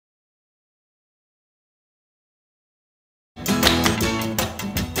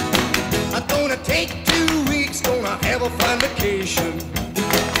gonna take 2 weeks, gonna have a fun vacation.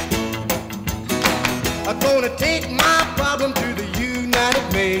 I'm gonna take my problem to the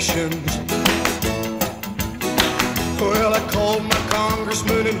United Nations. Well, I called my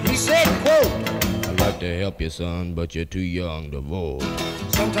congressman and he said, quote, I'd like to help you, son, but you're too young to vote.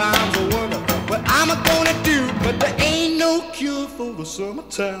 sometimes I wonder what I'm gonna do, but there ain't no cure for the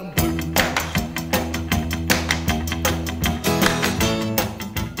summertime blues.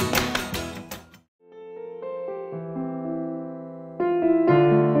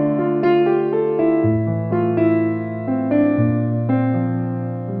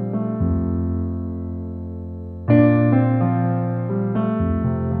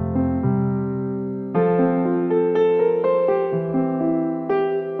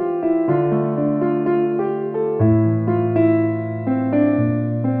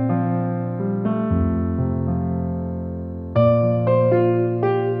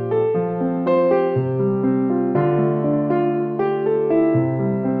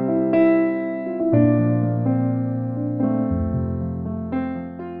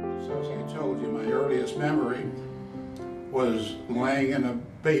 Memory was laying in a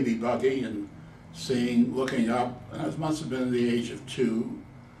baby buggy and looking up, and I must have been the age of 2,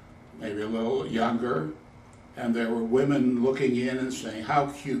 maybe a little younger, and there were women looking in and saying, how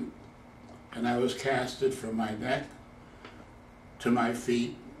cute. And I was casted from my neck to my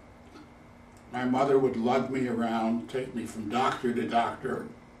feet. My mother would lug me around, take me from doctor to doctor,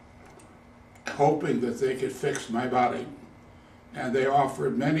 hoping that they could fix my body. And they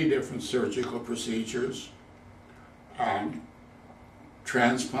offered many different surgical procedures,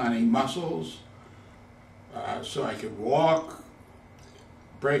 transplanting muscles so I could walk,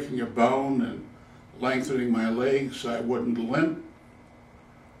 breaking a bone and lengthening my legs so I wouldn't limp.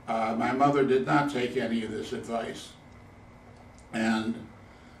 My mother did not take any of this advice, and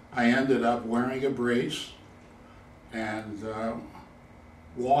I ended up wearing a brace and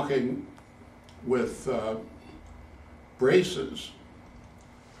walking with braces.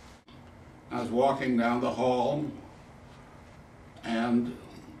 I was walking down the hall and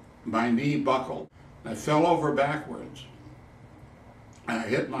my knee buckled. I fell over backwards and I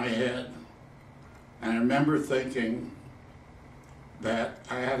hit my head. And I remember thinking that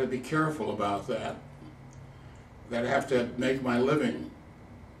I had to be careful about that I have to make my living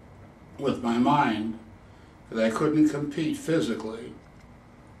with my mind, that I couldn't compete physically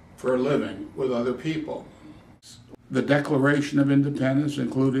for a living with other people. The Declaration of Independence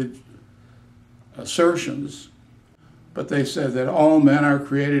included assertions, but they said that all men are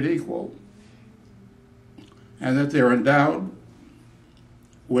created equal and that they're endowed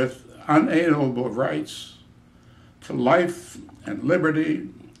with unalienable rights to life and liberty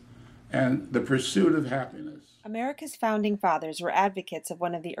and the pursuit of happiness. America's founding fathers were advocates of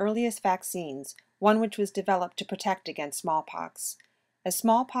one of the earliest vaccines, one which was developed to protect against smallpox. As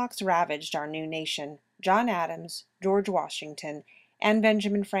smallpox ravaged our new nation, John Adams, George Washington, and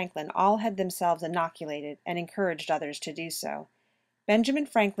Benjamin Franklin all had themselves inoculated and encouraged others to do so. Benjamin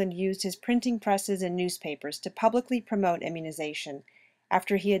Franklin used his printing presses and newspapers to publicly promote immunization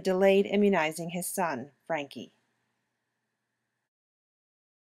after he had delayed immunizing his son, Frankie.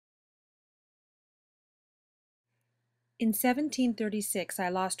 In 1736, I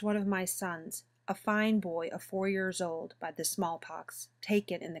lost one of my sons, a fine boy of 4 years old, by the smallpox,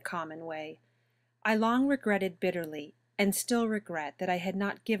 taken in the common way. I long regretted bitterly, and still regret, that I had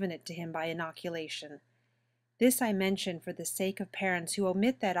not given it to him by inoculation. This I mention for the sake of parents who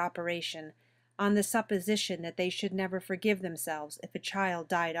omit that operation on the supposition that they should never forgive themselves if a child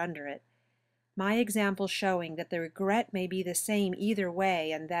died under it. My example showing that the regret may be the same either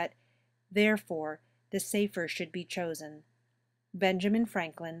way, and that, therefore, the safer should be chosen. Benjamin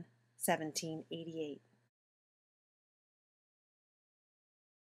Franklin, 1788.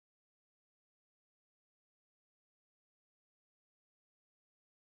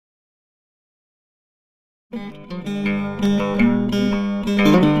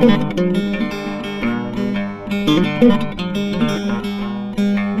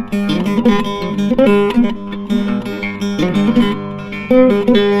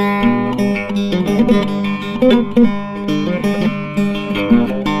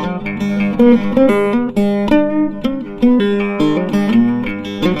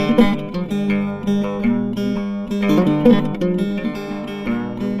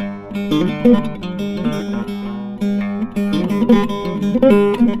 Thank you.